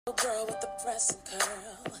Girl with the press and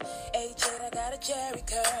curl. Age 8, I got a Jerry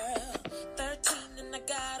curl. 13 and I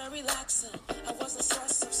got a relaxer. I was the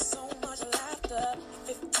source of so much laughter.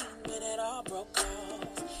 15 when it all broke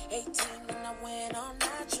off. 18 when I went on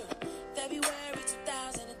natural. February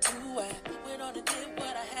 2002, I went on and did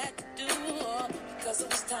what I had to do. Because it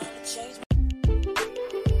was time to change.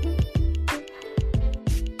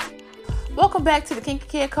 Welcome back to the Kinky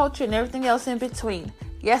Care Culture and everything else in between.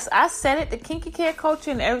 Yes, I said it, the kinky care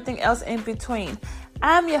culture and everything else in between.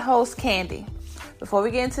 I'm your host, Candy. Before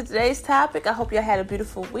we get into today's topic, I hope y'all had a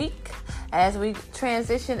beautiful week. As we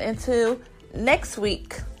transition into next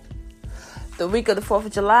week, the week of the 4th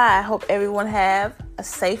of July, I hope everyone have a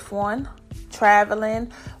safe one.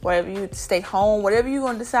 Traveling, wherever you stay home, whatever you're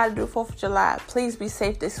going to decide to do 4th of July, please be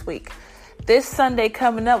safe this week. This Sunday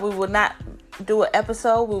coming up, we will not do an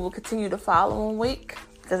episode. We will continue the following week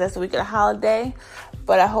because that's the week of the holiday.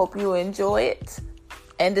 But I hope you enjoy it.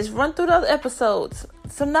 And just run through the other episodes.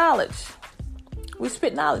 Some knowledge. We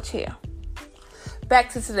spit knowledge here. Back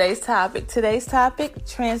to today's topic. Today's topic,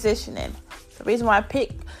 transitioning. The reason why I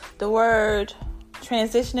picked the word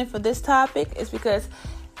transitioning for this topic is because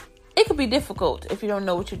it could be difficult if you don't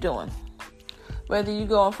know what you're doing. Whether you're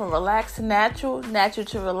going from relaxed to natural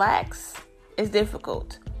to relax, is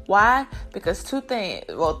difficult. Why? Because two things,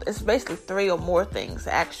 well, it's basically three or more things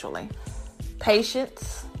actually.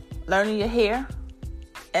 Patience, learning your hair,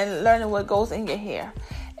 and learning what goes in your hair.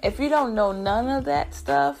 If you don't know none of that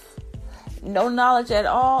stuff, no knowledge at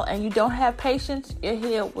all, and you don't have patience, your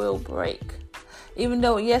hair will break. Even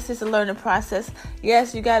though, yes, it's a learning process.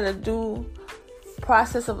 Yes, you got to do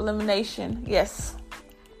process of elimination. Yes.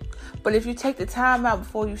 But if you take the time out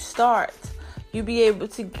before you start, you'll be able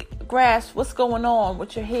to grasp what's going on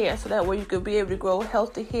with your hair so that way you could be able to grow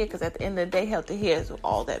healthy hair, because at the end of the day, healthy hair is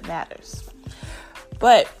all that matters.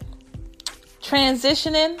 But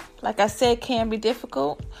transitioning, like I said, can be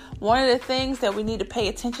difficult. One of the things that we need to pay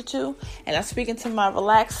attention to, and I'm speaking to my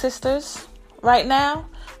relaxed sisters right now,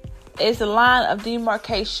 is the line of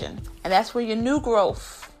demarcation. And that's where your new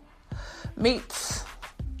growth meets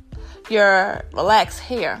your relaxed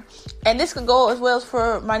hair. And this can go as well as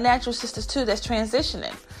for my natural sisters too that's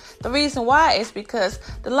transitioning. The reason why is because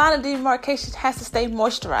the line of demarcation has to stay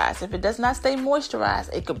moisturized. If it does not stay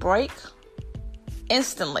moisturized, it could break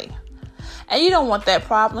instantly. And you don't want that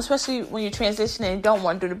problem, especially when you're transitioning and don't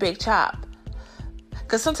want to do the big chop.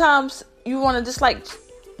 Because sometimes you want to just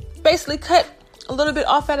basically cut a little bit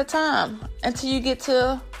off at a time until you get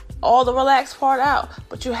to all the relaxed part out.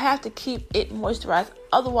 But you have to keep it moisturized.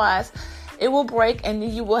 Otherwise, it will break and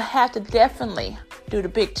you will have to definitely do the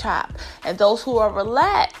big chop. And those who are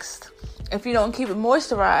relaxed, if you don't keep it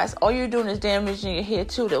moisturized, all you're doing is damaging your hair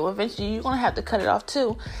too. That eventually you're going to have to cut it off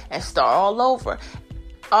too and start all over.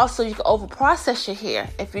 Also, you can over-process your hair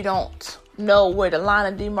if you don't know where the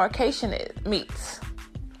line of demarcation meets.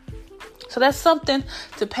 So that's something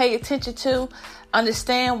to pay attention to.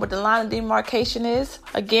 Understand what the line of demarcation is.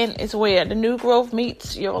 Again, it's where the new growth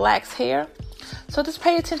meets your relaxed hair. So just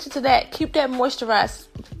pay attention to that. Keep that moisturized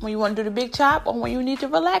when you want to do the big chop or when you need to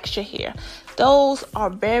relax your hair. Those are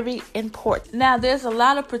very important. Now, there's a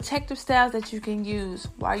lot of protective styles that you can use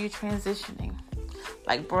while you're transitioning,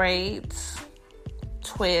 like braids,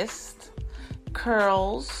 twists,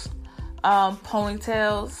 curls,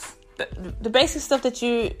 ponytails. The basic stuff that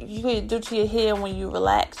you can do to your hair when you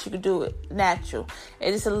relax, you can do it natural.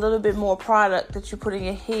 It is a little bit more product that you put in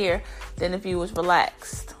your hair than if you was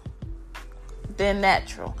relaxed. Than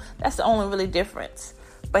natural. That's the only really difference.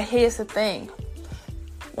 But here's the thing.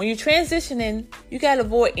 When you're transitioning, you got to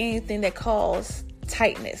avoid anything that causes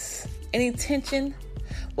tightness. Any tension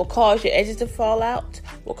will cause your edges to fall out,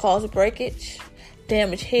 will cause breakage,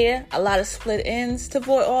 damage hair, a lot of split ends. To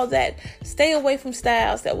avoid all that, stay away from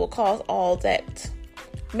styles that will cause all that.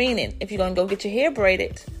 Meaning, if you're going to go get your hair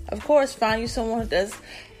braided, of course, find you someone who does.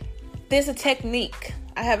 There's a technique.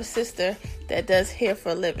 I have a sister that does hair for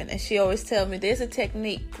a living, and she always tells me there's a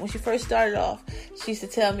technique. When she first started off, she used to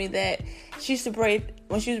tell me that she used to braid,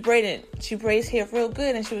 when she was braiding, she braids hair real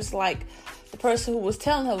good, and she was like, the person who was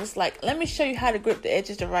telling her was like, let me show you how to grip the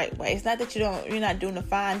edges the right way. It's not that you're not doing a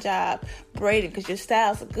fine job braiding because your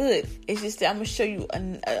styles are good. It's just that I'm going to show you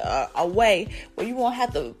a way where you won't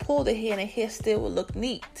have to pull the hair and the hair still will look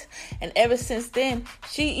neat. And ever since then,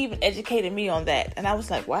 she even educated me on that. And I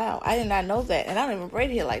was like, wow, I did not know that. And I don't even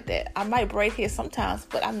braid hair like that. I might braid hair sometimes,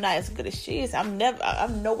 but I'm not as good as she is. I'm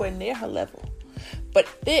nowhere near her level. But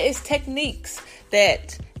there is techniques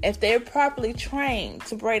that if they're properly trained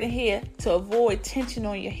to braid a hair to avoid tension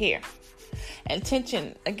on your hair. And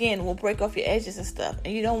tension, again, will break off your edges and stuff.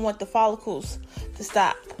 And you don't want the follicles to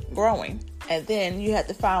stop growing and then you have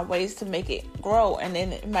to find ways to make it grow, and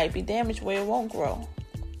then it might be damaged where it won't grow.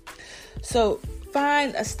 So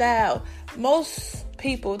find a style. Most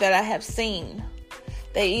people that I have seen,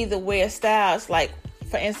 they either wear styles like,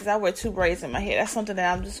 for instance, I wear 2 braids in my hair. That's something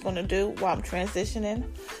that I'm just going to do while I'm transitioning.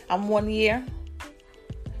 I'm 1 year.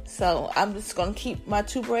 So I'm just going to keep my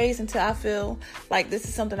 2 braids until I feel like this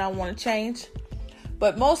is something I want to change.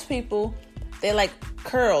 But most people, they like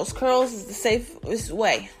curls. Curls is the safest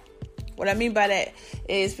way. What I mean by that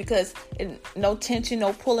is because no tension,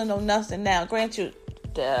 no pulling, no nothing. Now, granted,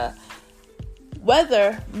 the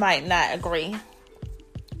weather might not agree.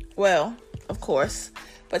 Well, of course.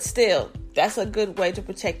 But still, that's a good way to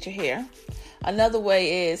protect your hair. Another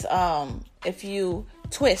way is if you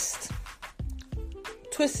twist.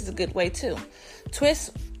 Twist is a good way too.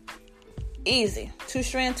 Twist, easy.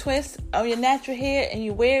 2-strand twist on your natural hair, and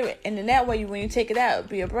you wear it, and then that way, when you take it out, it'll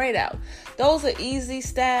be a braid out. Those are easy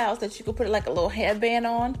styles that you can put like a little hairband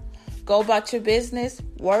on. Go about your business,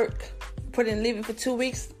 work, put it and leave it for 2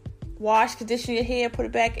 weeks. Wash, condition your hair, put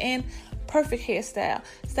it back in. Perfect hairstyle.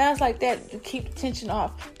 Styles like that to keep the tension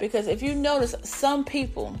off. Because if you notice, some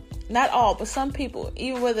people, not all, but some people,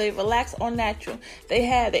 even whether they relax or natural, they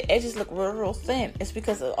have their edges look real thin. It's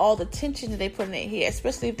because of all the tension that they put in their hair,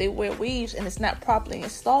 especially if they wear weaves and it's not properly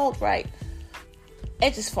installed right.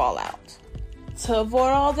 Edges fall out. To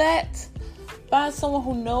avoid all that, find someone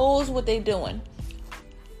who knows what they're doing,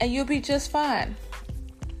 and you'll be just fine.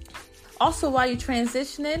 Also, while you're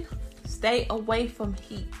transitioning, stay away from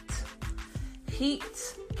heat.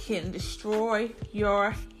 Heat can destroy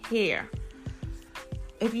your hair.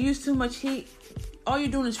 If you use too much heat, all you're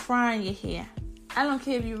doing is frying your hair. I don't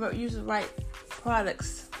care if you use the right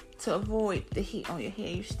products to avoid the heat on your hair.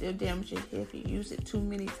 You still damage your hair if you use it too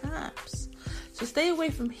many times. So stay away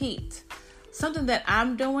from heat. Something that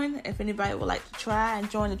I'm doing, if anybody would like to try and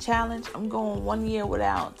join the challenge, I'm going 1 year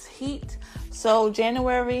without heat. So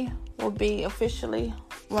January will be officially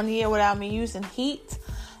 1 year without me using heat.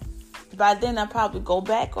 By then, I'll probably go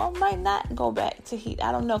back or might not go back to heat.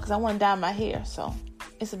 I don't know, because I want to dye my hair, so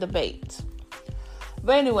it's a debate.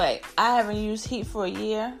 But anyway, I haven't used heat for a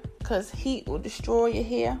year because heat will destroy your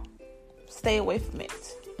hair. Stay away from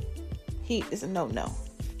it. Heat is a no-no.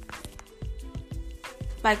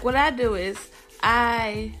 Like what I do is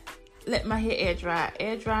I let my hair air dry.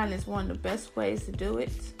 Air drying is one of the best ways to do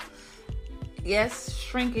it. Yes,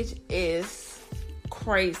 shrinkage is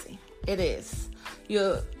crazy. It is.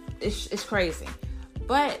 It's crazy.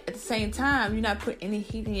 But at the same time, you're not putting any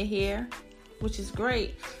heat in your hair, which is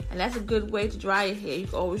great. And that's a good way to dry your hair. You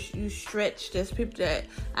can always use stretch. There's people that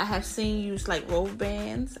I have seen use like roll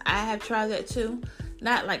bands. I have tried that too.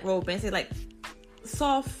 Not like roll bands. They're like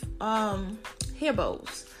soft hair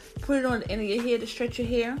bows. Put it on the end of your hair to stretch your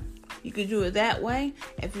hair. You can do it that way.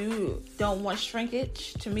 If you don't want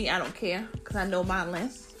shrinkage, to me, I don't care because I know my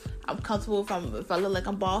length. I'm comfortable if I look like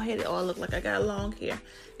I'm bald headed or I look like I got long hair.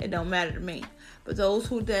 It don't matter to me. But those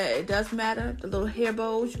that it does matter, the little hair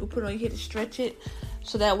bows, you can put on your hair to stretch it,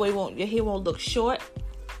 so that way your hair won't look short.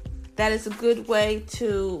 That is a good way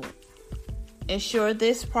to ensure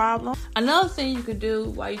this problem. Another thing you could do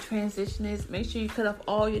while you transition is make sure you cut off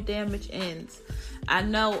all your damaged ends. I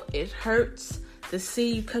know it hurts to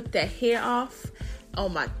see you cut that hair off. Oh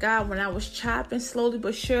my God, when I was chopping slowly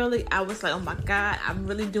but surely, I was like, oh my God, I'm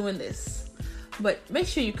really doing this. But make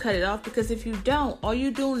sure you cut it off, because if you don't, all you're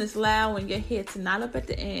doing is allowing your hair to knot up at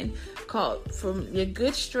the end, from your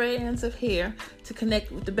good strands of hair to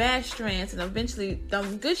connect with the bad strands, and eventually the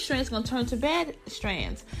good strands are going to turn to bad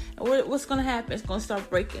strands. And what's going to happen? It's going to start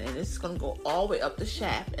breaking, and it's going to go all the way up the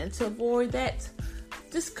shaft. And to avoid that,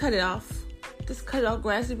 just cut it off. Just cut it off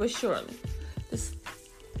gradually but surely. Just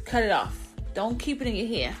cut it off. Don't keep it in your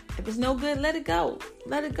hair. If it's no good, let it go.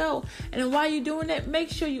 Let it go. And then while you're doing that, make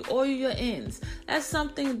sure you oil your ends. That's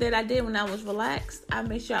something that I did when I was relaxed. I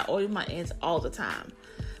make sure I oil my ends all the time,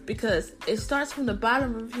 because it starts from the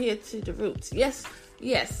bottom of your hair to the roots.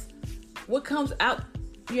 Yes. What comes out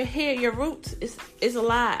your hair, your roots, is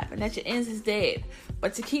alive, and that your ends is dead.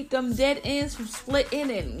 But to keep them dead ends from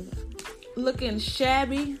splitting and looking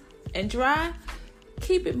shabby and dry,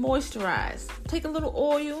 keep it moisturized. Take a little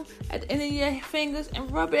oil at the end of your fingers and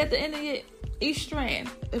rub it at the end of each strand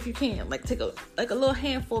if you can. Like take a little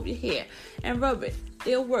handful of your hair and rub it.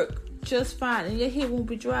 It'll work just fine, and your hair won't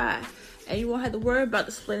be dry, and you won't have to worry about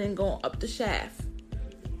the splitting going up the shaft.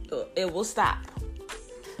 It will stop.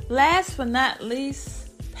 Last but not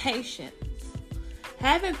least, patience.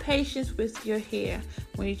 Having patience with your hair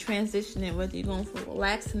when you're transitioning, whether you're going from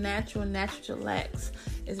relaxed to natural and natural to relaxed,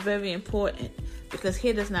 is very important, because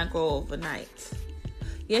hair does not grow overnight.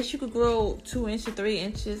 Yes, you could grow 2 inches, 3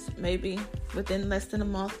 inches, maybe within less than a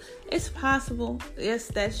month. It's possible. Yes,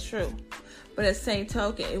 that's true. But at the same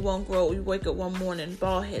token, it won't grow. You wake up one morning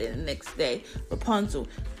bald-headed and the next day Rapunzel.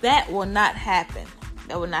 That will not happen.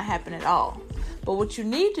 That will not happen at all. But what you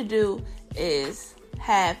need to do is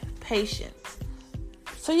have patience,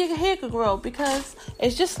 so your hair could grow, because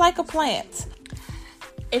it's just like a plant.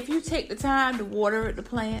 If you take the time to water the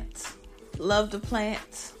plants, love the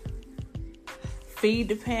plants, feed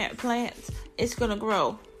the plants, it's going to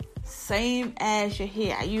grow. Same as your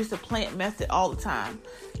hair. I use the plant method all the time.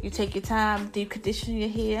 You take your time, deep condition your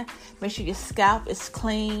hair, make sure your scalp is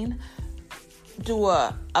clean, do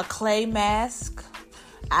a clay mask.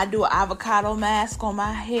 I do an avocado mask on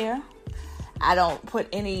my hair. I don't put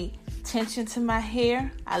any tension to my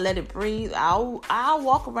hair. I let it breathe. I'll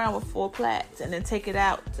walk around with 4 plaits and then take it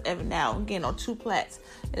out every now and again on 2 plaits.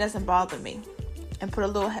 It doesn't bother me. And put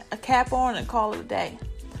a cap on and call it a day.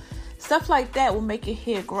 Stuff like that will make your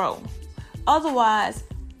hair grow. Otherwise,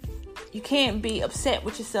 you can't be upset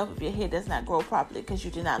with yourself if your hair does not grow properly because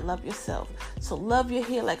you do not love yourself. So love your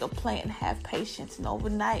hair like a plant and have patience. And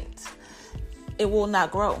overnight, it will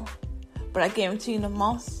not grow. But I guarantee in a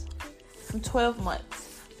month, from 12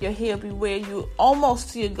 months, your hair will be where you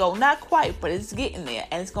almost to your goal. Not quite, but it's getting there.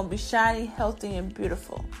 And it's going to be shiny, healthy, and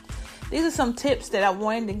beautiful. These are some tips that I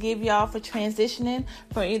wanted to give y'all for transitioning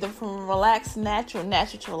from relaxed, natural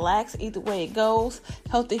to relaxed. Either way it goes,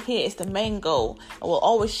 healthy hair is the main goal. It will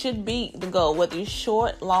always should be the goal, whether you're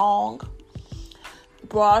short, long,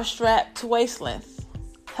 broad strap to waist length.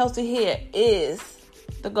 Healthy hair is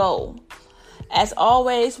the goal. As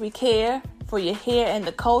always, we care for your hair and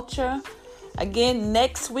the culture. Again,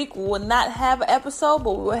 next week we will not have an episode,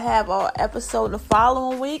 but we will have our episode the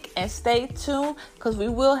following week. And stay tuned, because we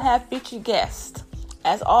will have featured guests.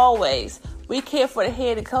 As always, we care for the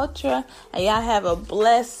hair and the culture. And y'all have a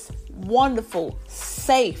blessed, wonderful,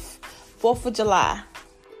 safe 4th of July.